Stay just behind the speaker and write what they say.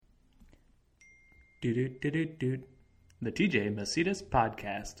Do-do-do-do-do. The TJ Macedas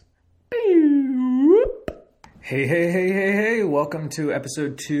Podcast. Hey. Welcome to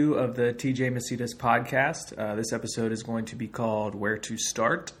episode 2 of the TJ Macedas Podcast. This episode is going to be called Where to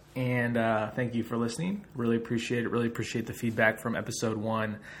Start. And thank you for listening. Really appreciate it. Really appreciate the feedback from episode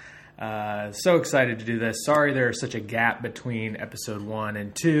 1. So excited to do this. Sorry there's such a gap between episode 1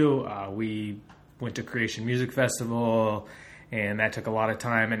 and 2. We went to Creation Music Festival, and that took a lot of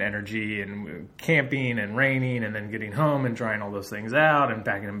time and energy, and camping and raining, and then getting home and trying all those things out and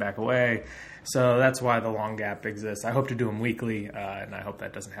packing them back away. So that's why the long gap exists. I hope to do them weekly, and I hope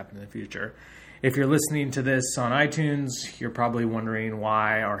that doesn't happen in the future. If you're listening to this on iTunes, you're probably wondering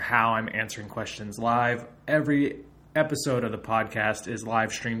why or how I'm answering questions live. Every episode of the podcast is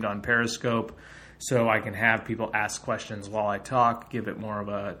live streamed on Periscope, so I can have people ask questions while I talk, give it more of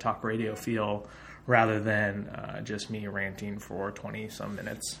a talk radio feel, rather than just me ranting for 20-some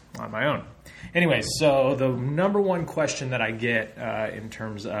minutes on my own. Anyway, so the number one question that I get in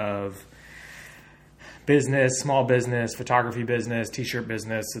terms of business, small business, photography business, t-shirt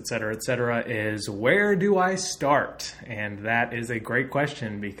business, et cetera, is where do I start? And that is a great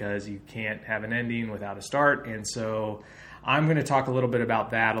question because you can't have an ending without a start. And so I'm going to talk a little bit about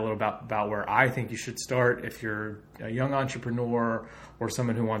that, a little about where I think you should start if you're a young entrepreneur or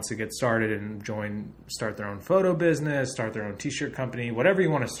someone who wants to get started and start their own photo business, start their own t-shirt company, whatever you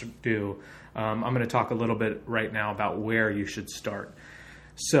want to do. I'm going to talk a little bit right now about where you should start.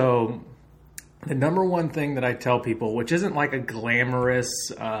 So the number one thing that I tell people, which isn't like a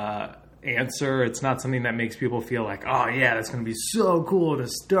glamorous answer, it's not something that makes people feel like, oh yeah, that's going to be so cool to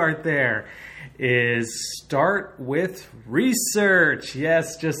start there, is start with research.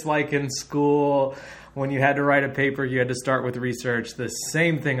 Yes, just like in school, when you had to write a paper, you had to start with research. The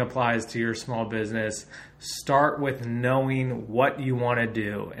same thing applies to your small business. Start with knowing what you want to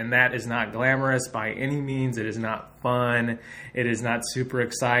do. And that is not glamorous by any means. It is not fun. It is not super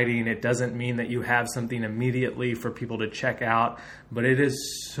exciting. It doesn't mean that you have something immediately for people to check out. But it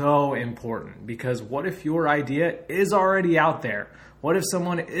is so important, because what if your idea is already out there? What if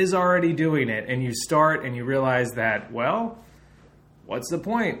someone is already doing it and you start and you realize that, well, what's the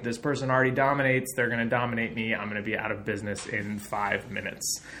point? This person already dominates. They're going to dominate me. I'm going to be out of business in 5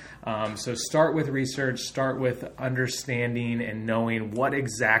 minutes. So start with research, start with understanding and knowing what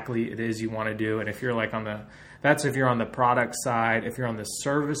exactly it is you want to do. And if you're if you're on the product side. If you're on the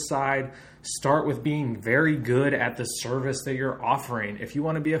service side, start with being very good at the service that you're offering. If you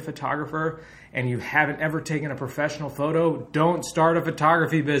want to be a photographer and you haven't ever taken a professional photo, don't start a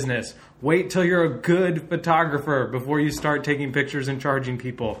photography business. Wait till you're a good photographer before you start taking pictures and charging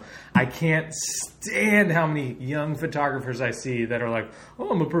people. I can't stand how many young photographers I see that are like, oh,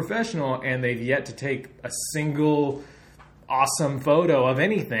 I'm a professional, and they've yet to take a single awesome photo of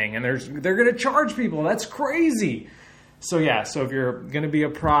anything, and they're going to charge people. That's crazy. So if you're going to be a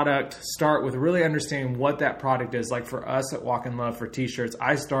product, start with really understanding what that product is. Like for us at Walk in Love for t-shirts,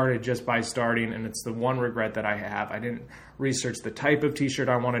 I started just by starting, and it's the one regret that I have. I didn't research the type of t-shirt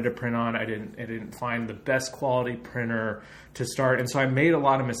I wanted to print on. I didn't find the best quality printer to start. And so I made a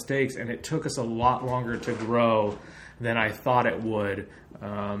lot of mistakes, and it took us a lot longer to grow than I thought it would.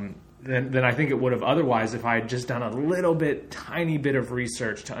 Than I think it would have otherwise if I had just done a tiny bit of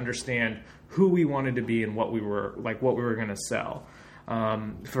research to understand who we wanted to be and what we were going to sell.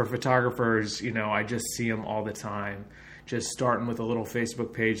 For photographers, I just see them all the time, just starting with a little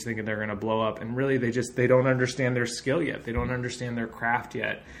Facebook page thinking they're going to blow up. And really they don't understand their skill yet. They don't understand their craft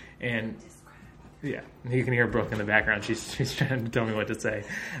yet. And yeah, you can hear Brooke in the background. She's trying to tell me what to say.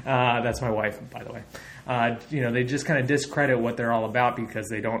 That's my wife, by the way. They just kind of discredit what they're all about because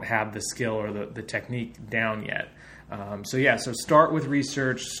they don't have the skill or the technique down yet. So start with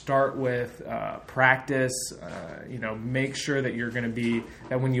research, start with practice, make sure that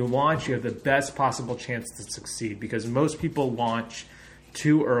that when you launch, you have the best possible chance to succeed, because most people launch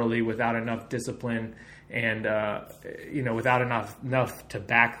too early without enough discipline and, without enough to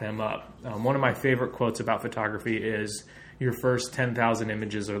back them up. One of my favorite quotes about photography is, your first 10,000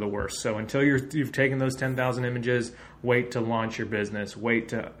 images are the worst. So until you've taken those 10,000 images, wait to launch your business, wait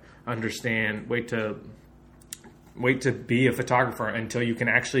to understand, wait to be a photographer until you can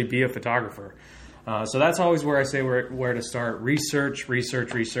actually be a photographer. So that's always where I say where to start. Research,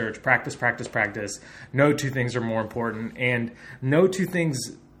 practice. No two things are more important, and no two things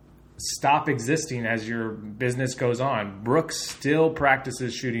stop existing as your business goes on. Brooke still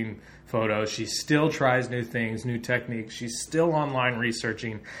practices shooting photos. She still tries new things, new techniques. She's still online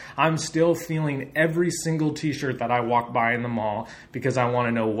researching. I'm still feeling every single t-shirt that I walk by in the mall because I want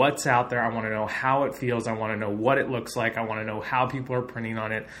to know what's out there. I want to know how it feels. I want to know what it looks like. I want to know how people are printing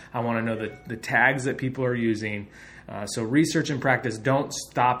on it. I want to know the tags that people are using. So research and practice don't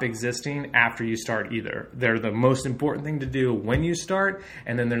stop existing after you start either. They're the most important thing to do when you start,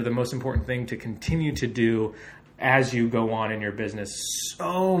 and then they're the most important thing to continue to do as you go on in your business.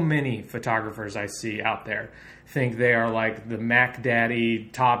 So many photographers I see out there think they are like the Mac Daddy,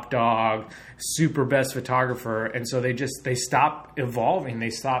 top dog, super best photographer. And so they stop evolving. They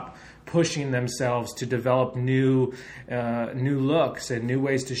stop pushing themselves to develop new looks and new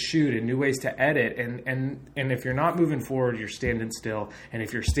ways to shoot and new ways to edit. And if you're not moving forward, you're standing still. And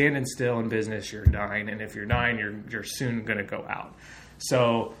if you're standing still in business, you're dying. And if you're dying, you're soon going to go out.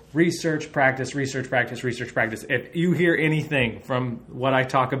 So research, practice, research, practice, research, practice. If you hear anything from what I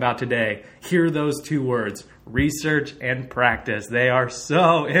talk about today, hear those two words, research and practice. They are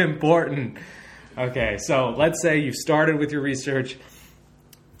so important. Okay, so let's say you've started with your research.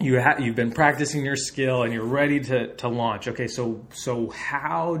 You've been practicing your skill and you're ready to launch. Okay, so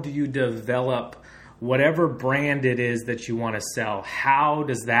how do you develop whatever brand it is that you want to sell? How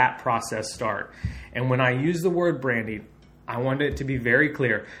does that process start? And when I use the word branding, I want it to be very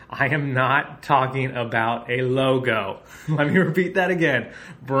clear. I am not talking about a logo. Let me repeat that again.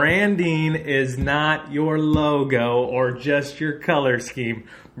 Branding is not your logo or just your color scheme.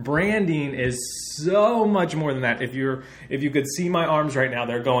 Branding is so much more than that. If you could see my arms right now,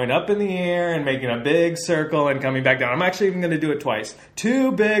 they're going up in the air and making a big circle and coming back down. I'm actually even going to do it twice.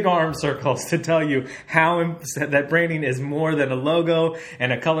 2 big arm circles to tell you how that branding is more than a logo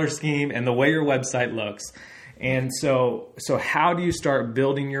and a color scheme and the way your website looks. And so how do you start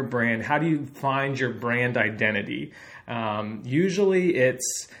building your brand? How do you find your brand identity? Usually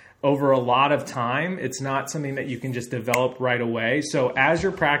it's over a lot of time. It's not something that you can just develop right away. So as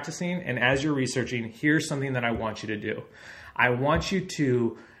you're practicing and as you're researching, here's something that I want you to do. I want you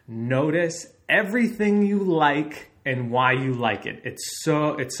to notice everything you like and why you like it. It's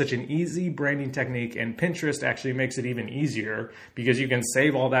such an easy branding technique, and Pinterest actually makes it even easier because you can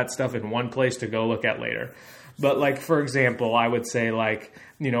save all that stuff in one place to go look at later. But like, for example, I would say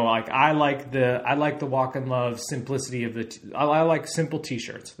I like the Walk in Love simplicity of I like simple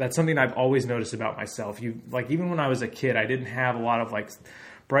t-shirts. That's something I've always noticed about myself. Even when I was a kid, I didn't have a lot of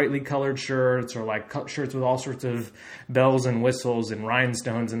brightly colored shirts or shirts with all sorts of bells and whistles and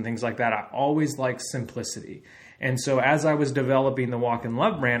rhinestones and things like that. I always liked simplicity. And so as I was developing the Walk in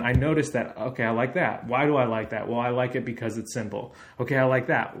Love brand, I noticed that, okay, I like that. Why do I like that? Well, I like it because it's simple. Okay, I like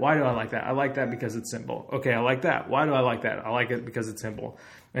that. Why do I like that? I like that because it's simple. Okay, I like that. Why do I like that? I like it because it's simple.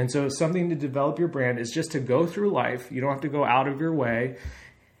 And so something to develop your brand is just to go through life. You don't have to go out of your way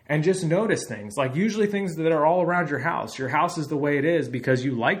and just notice things. Like usually things that are all around your house. Your house is the way it is because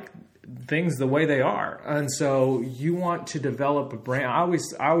you like things the way they are. And so you want to develop a brand.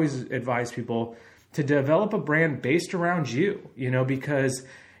 I always advise people to develop a brand based around you, because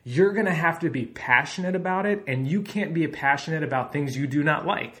you're going to have to be passionate about it, and you can't be passionate about things you do not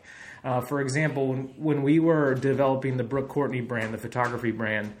like. For example, when we were developing the Brooke Courtney brand, the photography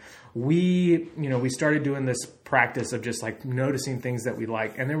brand, we started doing this practice of just noticing things that we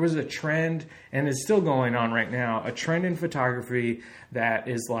like. And there was a trend, and it's still going on right now, a trend in photography that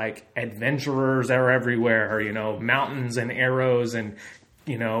is adventurers are everywhere, mountains and arrows and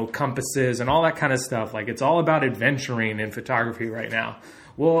compasses and all that kind of stuff. It's all about adventuring in photography right now.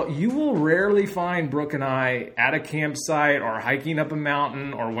 Well, you will rarely find Brooke and I at a campsite or hiking up a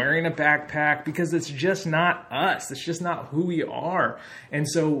mountain or wearing a backpack because it's just not us. It's just not who we are. And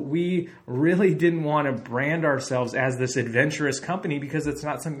so we really didn't want to brand ourselves as this adventurous company because it's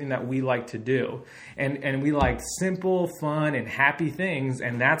not something that we like to do. And we like simple, fun, and happy things.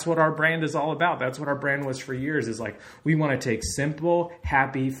 And that's what our brand is all about. That's what our brand was for years, is we want to take simple,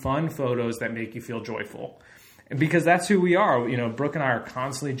 happy, fun photos that make you feel joyful. Because that's who we are. Brooke and I are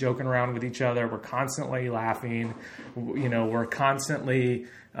constantly joking around with each other. We're constantly laughing. We're constantly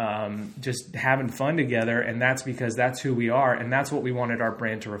just having fun together. And that's because that's who we are. And that's what we wanted our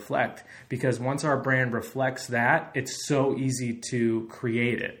brand to reflect. Because once our brand reflects that, it's so easy to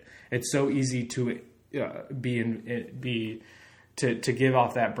create it. It's so easy to to give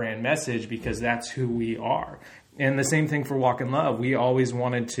off that brand message because that's who we are. And the same thing for Walk in Love. We always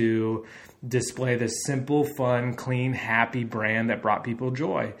wanted to display this simple, fun, clean, happy brand that brought people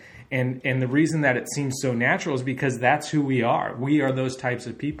joy. And the reason that it seems so natural is because that's who we are. We are those types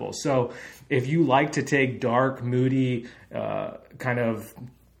of people. So if you like to take dark, moody, kind of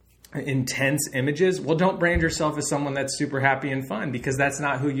intense images, well, don't brand yourself as someone that's super happy and fun, because that's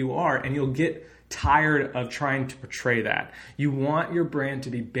not who you are, and you'll get tired of trying to portray that. You want your brand to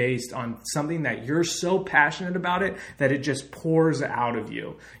be based on something that you're so passionate about it that it just pours out of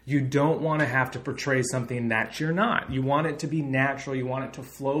you. You don't want to have to portray something that you're not. You want it to be natural. You want it to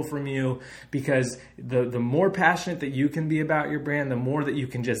flow from you, because the more passionate that you can be about your brand, the more that you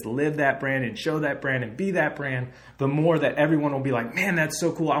can just live that brand and show that brand and be that brand, the more that everyone will be like, man, that's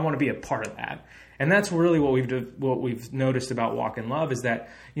so cool. I want to be a part of that. And that's really what we've noticed about Walk in Love, is that,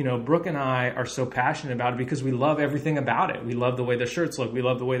 Brooke and I are so passionate about it because we love everything about it. We love the way the shirts look. We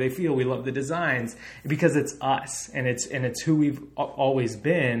love the way they feel. We love the designs, because it's us, and it's who we've always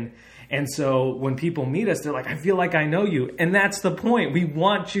been. And so when people meet us, they're like, I feel like I know you. And that's the point. We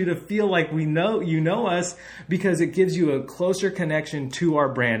want you to feel like you know us, because it gives you a closer connection to our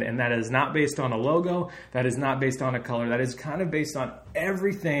brand. And that is not based on a logo. That is not based on a color. That is kind of based on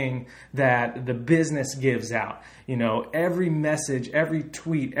everything that the business gives out. Every message, every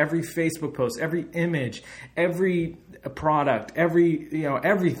tweet, every Facebook post, every image, every product,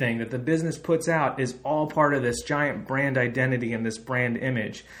 everything that the business puts out is all part of this giant brand identity and this brand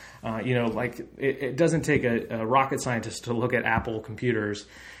image. It doesn't take a rocket scientist to look at Apple computers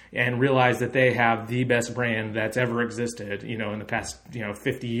and realize that they have the best brand that's ever existed, in the past,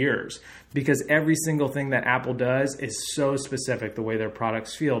 50 years, because every single thing that Apple does is so specific. The way their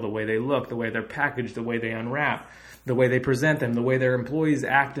products feel, the way they look, the way they're packaged, the way they unwrap, the way they present them, the way their employees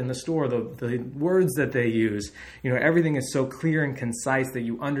act in the store, the words that they use. Everything is so clear and concise that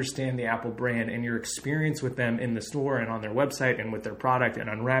you understand the Apple brand, and your experience with them in the store and on their website and with their product and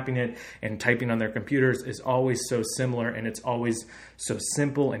unwrapping it and typing on their computers is always so similar, and it's always so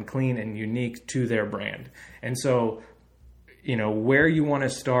simple and clean and unique to their brand. And so, where you want to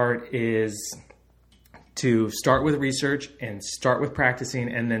start is to start with research and start with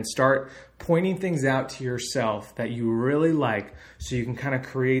practicing, and then start pointing things out to yourself that you really like, so you can kind of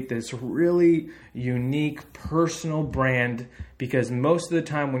create this really unique personal brand. Because most of the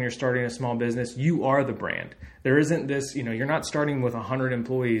time when you're starting a small business, you are the brand. There isn't this, you're not starting with 100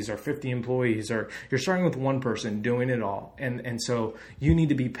 employees or 50 employees, or you're starting with one person doing it all. And so you need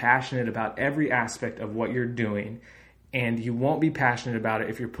to be passionate about every aspect of what you're doing. And you won't be passionate about it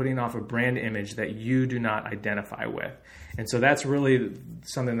if you're putting off a brand image that you do not identify with. And so that's really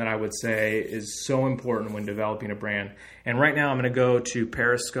something that I would say is so important when developing a brand. And right now I'm going to go to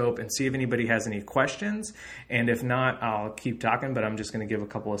Periscope and see if anybody has any questions. And if not, I'll keep talking, but I'm just going to give a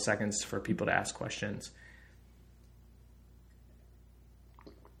couple of seconds for people to ask questions.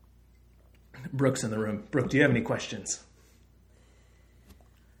 Brooke's in the room. Brooke, do you have any questions?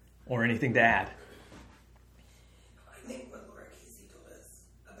 Or anything to add?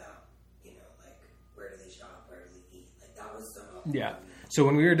 Yeah. So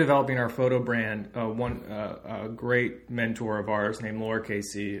when we were developing our photo brand, a great mentor of ours named Laura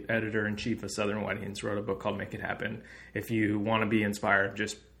Casey, editor-in-chief of Southern Weddings, wrote a book called Make It Happen. If you want to be inspired,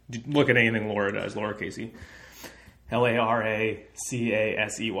 just look at anything Laura does. Laura Casey, LARACASEY.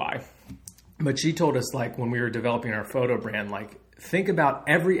 But she told us, when we were developing our photo brand, think about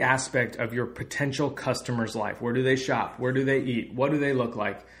every aspect of your potential customer's life. Where do they shop? Where do they eat? What do they look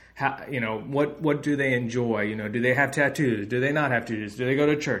like? How, what do they enjoy? Do they have tattoos? Do they not have tattoos? Do they go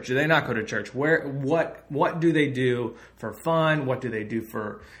to church? Do they not go to church? What do they do for fun? What do they do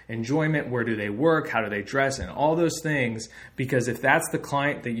for enjoyment? Where do they work? How do they dress? And all those things, because if that's the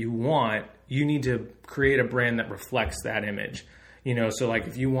client that you want, you need to create a brand that reflects that image. So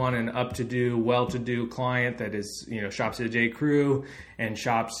if you want an up-to-do, well-to-do client that is, shops at J. Crew and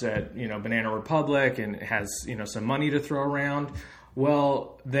shops at, Banana Republic and has, some money to throw around,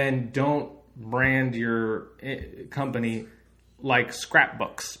 well, then don't brand your company like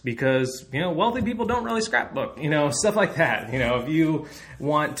scrapbooks, because, wealthy people don't really scrapbook, stuff like that. If you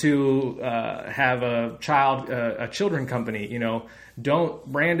want to have a children company,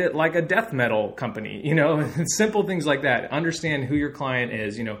 don't brand it like a death metal company, simple things like that. Understand who your client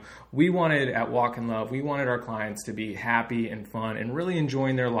is. We wanted at Walk in Love, we wanted our clients to be happy and fun and really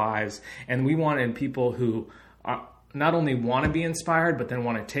enjoying their lives. And we wanted people who not only want to be inspired, but then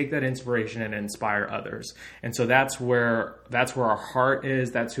want to take that inspiration and inspire others. And so that's where our heart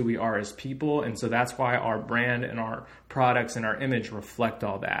is. That's who we are as people. And so that's why our brand and our products and our image reflect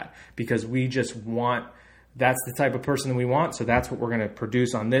all that, because we just want, that's the type of person that we want. So that's what we're going to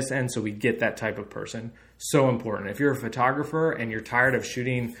produce on this end. So we get that type of person. So important. If you're a photographer and you're tired of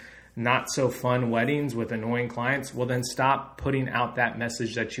shooting not so fun weddings with annoying clients, well, then stop putting out that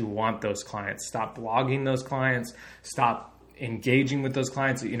message that you want those clients. Stop blogging those clients. Stop engaging with those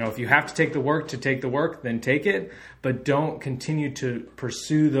clients. If you have to take the work, then take it, but don't continue to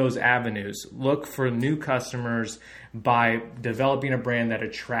pursue those avenues. Look for new customers by developing a brand that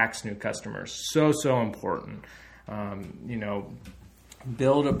attracts new customers. So important.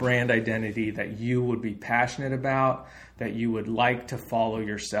 Build a brand identity that you would be passionate about, that you would like to follow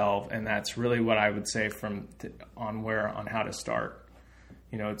yourself. And that's really what I would say on how to start.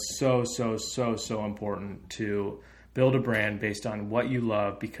 It's so important to build a brand based on what you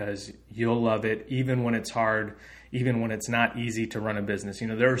love, because you'll love it even when it's hard, even when it's not easy to run a business.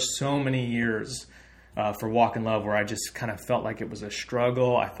 There are so many years for Walk in Love where I just kind of felt like it was a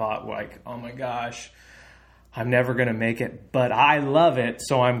struggle. I thought like, oh my gosh, I'm never going to make it, but I love it,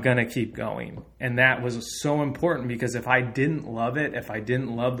 so I'm going to keep going. And that was so important, because if I didn't love it, if I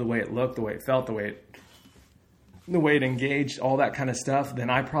didn't love the way it looked, the way it felt, the way it engaged, all that kind of stuff, then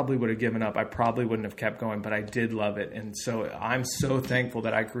I probably would have given up. I probably wouldn't have kept going, but I did love it. And so I'm so thankful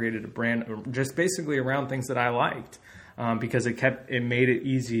that I created a brand just basically around things that I liked, because it made it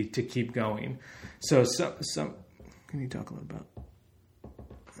easy to keep going. So can you talk a little about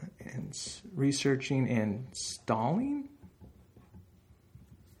and researching and stalling?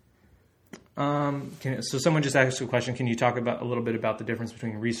 So someone just asked a question. Can you talk a little bit about the difference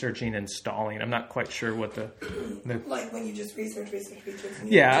between researching and stalling? I'm not quite sure what the like when you just research.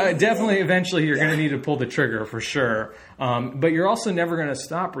 Yeah, definitely. Eventually, you're going to need to pull the trigger for sure. But you're also never going to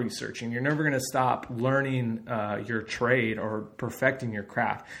stop researching. You're never going to stop learning your trade or perfecting your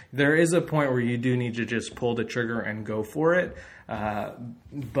craft. There is a point where you do need to just pull the trigger and go for it.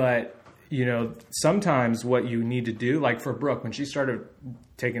 But sometimes what you need to do, like for Brooke, when she started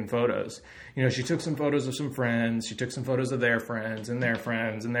taking photos, she took some photos of some friends, she took some photos of their friends and their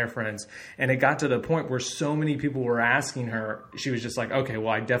friends and their friends. And it got to the point where so many people were asking her, she was just like, okay, well,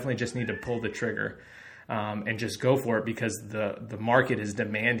 I definitely just need to pull the trigger and just go for it, because the market is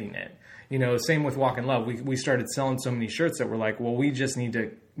demanding it. Same with Walk in Love. We started selling so many shirts that we're like, well, we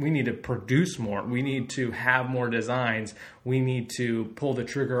need to produce more. We need to have more designs. We need to pull the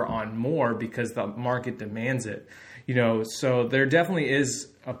trigger on more because the market demands it. So there definitely is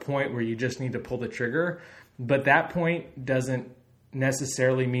a point where you just need to pull the trigger, but that point doesn't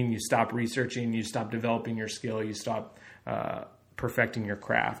necessarily mean you stop researching, you stop developing your skill, you stop perfecting your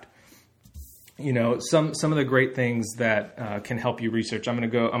craft. Some of the great things that can help you research. I'm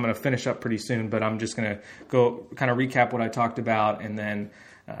going to finish up pretty soon, but I'm just going to go kind of recap what I talked about and then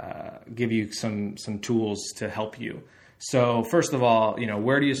give you some tools to help you. So first of all,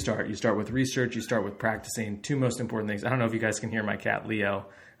 where do you start? You start with research, you start with practicing. Two most important things. I don't know if you guys can hear my cat, Leo.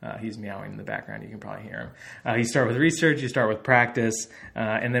 He's meowing in the background. You can probably hear him. You start with research, you start with practice.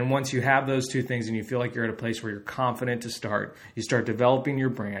 And then once you have those two things and you feel like you're at a place where you're confident to start, you start developing your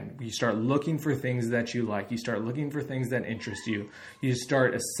brand. You start looking for things that you like. You start looking for things that interest you. You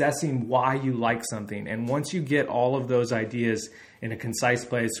start assessing why you like something. And once you get all of those ideas in a concise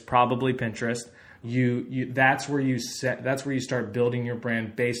place, probably Pinterest, that's where you start building your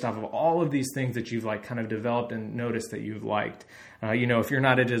brand based off of all of these things that you've kind of developed and noticed that you've liked. If you're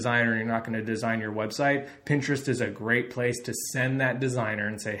not a designer and you're not going to design your website, Pinterest is a great place to send that designer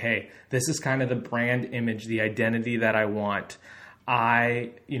and say, hey, this is kind of the brand image, the identity that I want.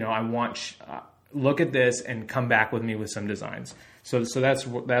 Look at this and come back with me with some designs. So those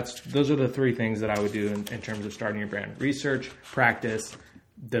are the three things that I would do in terms of starting your brand: research, practice,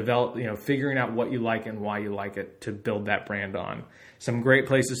 develop, figuring out what you like and why you like it to build that brand on. Some great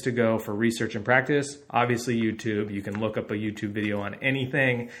places to go for research and practice. Obviously, YouTube. You can look up a YouTube video on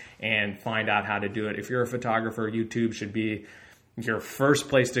anything and find out how to do it. If you're a photographer, YouTube should be your first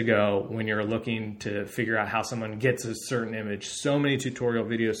place to go when you're looking to figure out how someone gets a certain image. So many tutorial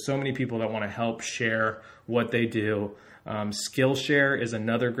videos, so many people that want to help share what they do. Skillshare is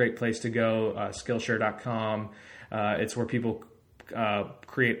another great place to go. Skillshare.com. It's where people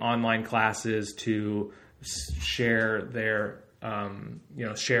create online classes to share their,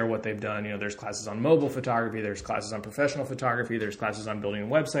 share what they've done. There's classes on mobile photography, there's classes on professional photography, there's classes on building a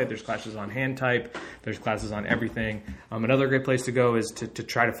website, there's classes on hand type, there's classes on everything. Another great place to go is to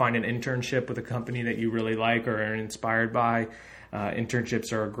try to find an internship with a company that you really like or are inspired by.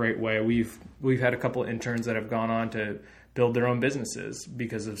 Internships are a great way. We've had a couple of interns that have gone on to build their own businesses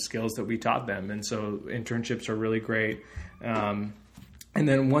because of skills that we taught them. And so internships are really great. And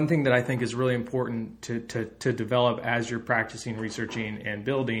then one thing that I think is really important to develop as you're practicing, researching, and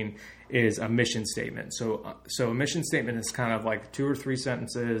building is a mission statement. So a mission statement is kind of like 2 or 3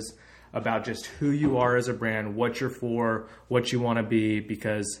 sentences about just who you are as a brand, what you're for, what you want to be,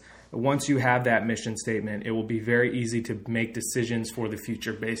 because once you have that mission statement, it will be very easy to make decisions for the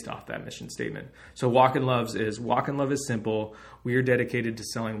future based off that mission statement. So Walk in Love is simple. We are dedicated to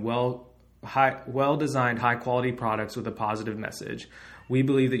selling well-designed, high-quality products with a positive message. We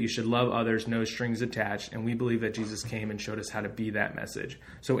believe that you should love others, no strings attached, and we believe that Jesus came and showed us how to be that message.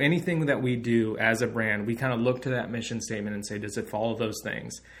 So anything that we do as a brand, we kind of look to that mission statement and say, does it follow those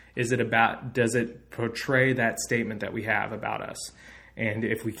things? Does it portray that statement that we have about us? And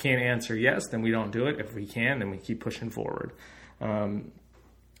if we can't answer yes, then we don't do it. If we can, then we keep pushing forward.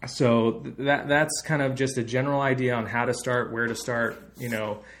 So that's kind of just a general idea on how to start, where to start,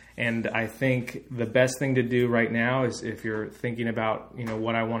 And I think the best thing to do right now is, if you're thinking about,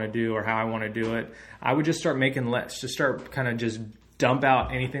 what I want to do or how I want to do it, I would just start making lists. Just start kind of just dump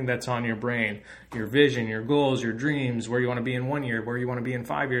out anything that's on your brain, your vision, your goals, your dreams, where you want to be in 1 year, where you want to be in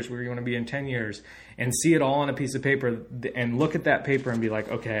 5 years, where you want to be in 10 years, and see it all on a piece of paper and look at that paper and be like,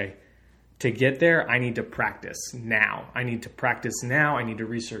 okay, to get there, I need to practice now. I need to practice now. I need to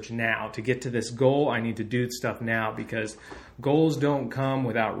research now. To get to this goal, I need to do stuff now, because goals don't come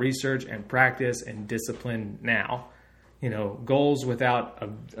without research and practice and discipline now. Goals without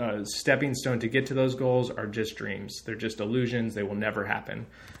a stepping stone to get to those goals are just dreams. They're just illusions. They will never happen.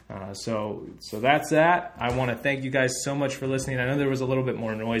 So that's that. I want to thank you guys so much for listening. I know there was a little bit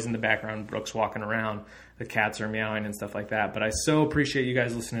more noise in the background. Brooke's walking around. The cats are meowing and stuff like that. But I so appreciate you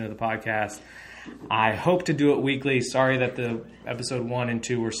guys listening to the podcast. I hope to do it weekly. Sorry that the episode 1 and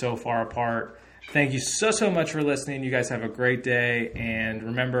 2 were so far apart. Thank you so much for listening. You guys have a great day. And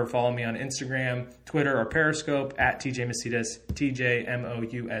remember, follow me on Instagram, Twitter, or Periscope at TJ Mousetis,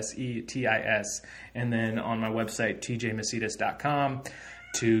 TJMousetis. And then on my website, tjmousetis.com,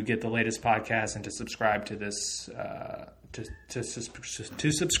 to get the latest podcast and to subscribe to this,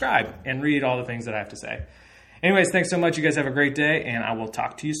 to subscribe and read all the things that I have to say. Anyways, thanks so much. You guys have a great day, and I will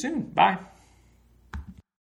talk to you soon. Bye.